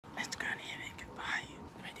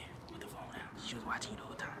she was watching you the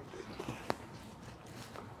whole time.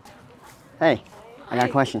 Hey, I got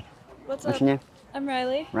a question. What's your name? I'm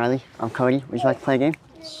Riley. Riley. I'm Cody. Would you like to play a game?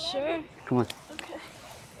 Sure. Come on. Okay.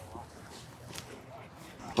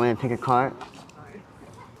 Go ahead and pick a card.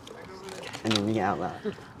 And then read it out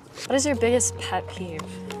loud. What is your biggest pet peeve?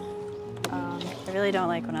 I really don't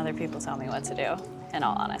like when other people tell me what to do, in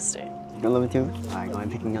all honesty. Good number 2? All right, go ahead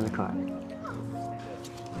and pick another card.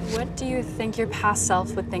 What do you think your past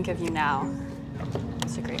self would think of you now?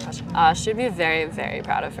 That's a great question. She'd be very, very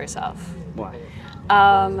proud of herself. Why?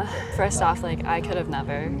 First off, like, I could have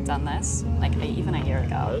never done this, like, even a year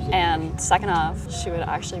ago. And second off, she would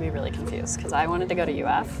actually be really confused because I wanted to go to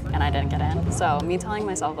UF and I didn't get in. So me telling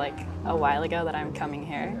myself, like, a while ago that I'm coming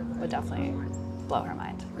here would definitely blow her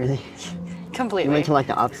mind. Really? Completely. You went to like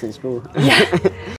the opposite school. Yeah.